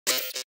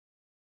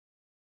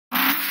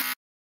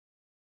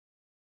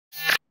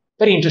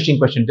Very interesting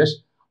question this.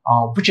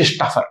 Which is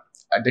tougher,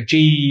 the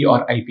JEE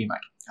or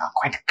IPMAT?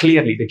 Quite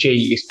clearly, the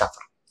JEE is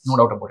tougher. No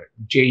doubt about it.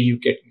 JEE, you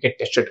get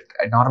tested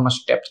at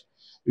enormous depth.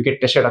 You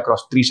get tested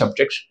across 3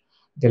 subjects.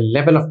 The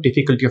level of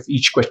difficulty of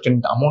each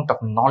question, the amount of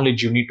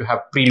knowledge you need to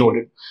have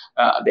preloaded,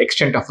 the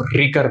extent of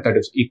rigor that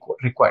is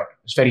required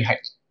is very high.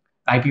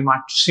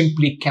 IPMAT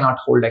simply cannot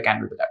hold a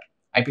candle to that.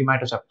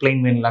 IPMAT is a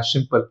plain vanilla,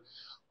 simple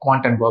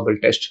quant and verbal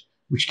test,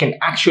 which can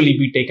actually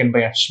be taken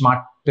by a smart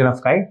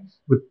enough guy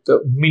with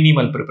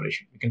minimal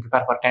preparation. You can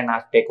prepare for 10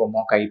 hours, take a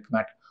mock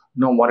IPMAT,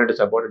 know what it is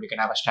about, and you can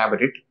have a stab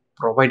at it,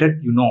 provided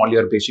you know all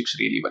your basics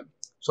really well.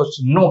 So it's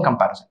no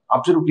comparison.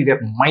 Absolutely,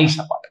 they're miles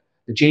apart.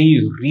 The JEE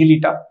is really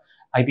tough.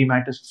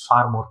 IPMAT is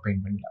far more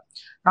plain vanilla.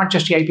 Not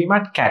just the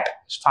IPMAT, CAT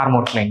is far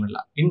more plain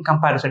vanilla in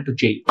comparison to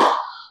JEE.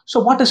 So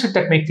what is it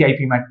that makes the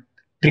IPMAT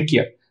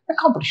trickier? The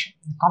competition.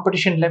 The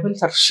competition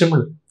levels are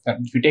similar.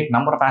 If you take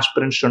number of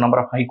aspirants to number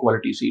of high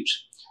quality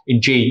seats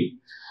in JEE,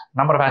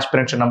 number of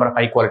aspirants to number of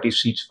high quality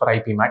seats for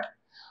IPMAT,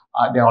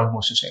 they're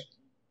almost the same.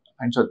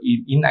 And so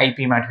in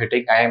IPMAT, if you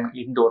take IIM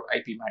indoor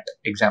IPMAT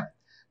exam,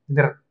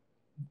 there are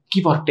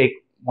give or take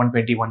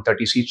 120,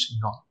 130 seats.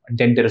 No. And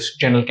then there is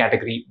general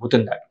category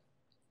within that.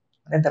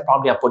 And then there are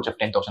probably upwards of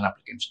 10,000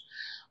 applicants.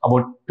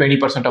 About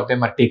 20% of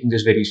them are taking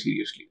this very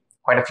seriously.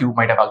 Quite a few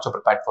might have also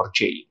prepared for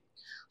JEE.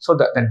 So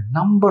the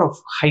number of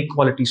high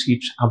quality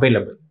seats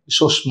available is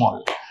so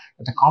small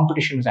that the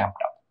competition is amped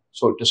up.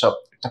 So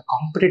the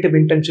competitive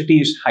intensity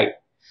is high,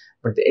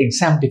 but the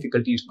exam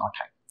difficulty is not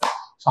high.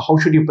 So how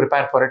should you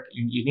prepare for it?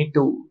 You need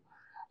to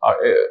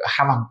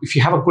if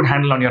you have a good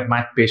handle on your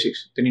math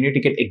basics, then you need to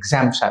get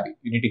exam savvy.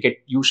 You need to get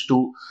used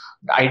to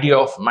the idea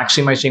of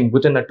maximizing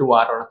within a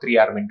 2-hour or a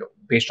 3-hour window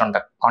based on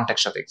the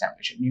context of the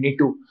examination. You need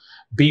to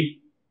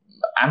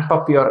amp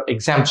up your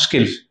exam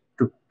skills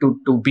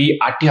to be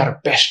at your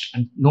best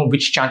and know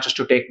which chances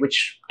to take,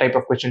 which type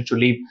of questions to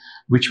leave,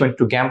 which one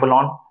to gamble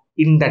on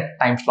in that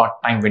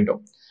time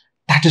window.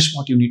 That is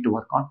what you need to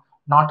work on,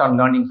 not on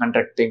learning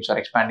 100 things or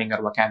expanding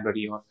your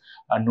vocabulary or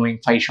knowing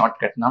 5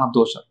 shortcuts. None of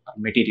those are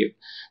material.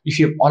 If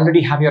you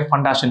already have your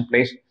fundas in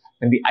place,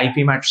 then the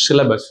IPMAT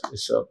syllabus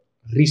is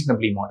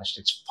reasonably modest.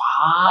 It's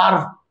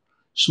far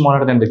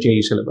smaller than the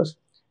JEE syllabus,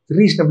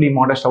 reasonably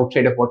modest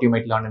outside of what you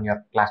might learn in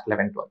your class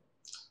 11, 12.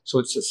 So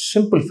it's a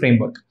simple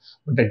framework,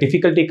 but the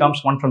difficulty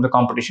comes one from the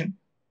competition.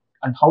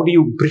 And how do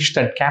you bridge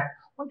that gap?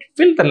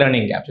 Fill the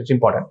learning gaps. It's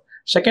important.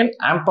 Second,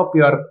 amp up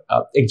your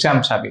exam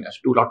savviness.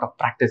 Do a lot of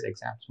practice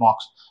exams,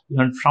 mocks.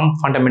 Learn from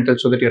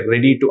fundamentals so that you're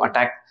ready to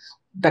attack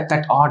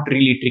that odd,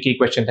 really tricky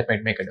question that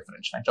might make a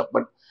difference. Right? So,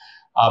 but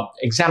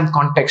exam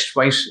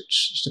context-wise,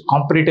 the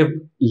competitive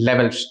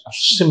levels are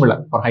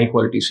similar for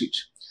high-quality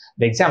seats.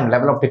 The exam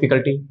level of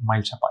difficulty,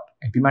 miles apart.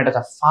 IPMAT is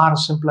a far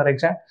simpler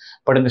exam,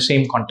 but in the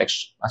same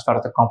context as far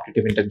as the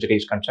competitive intensity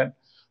is concerned.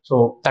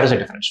 So that is a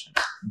difference.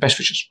 Best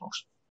wishes,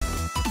 folks.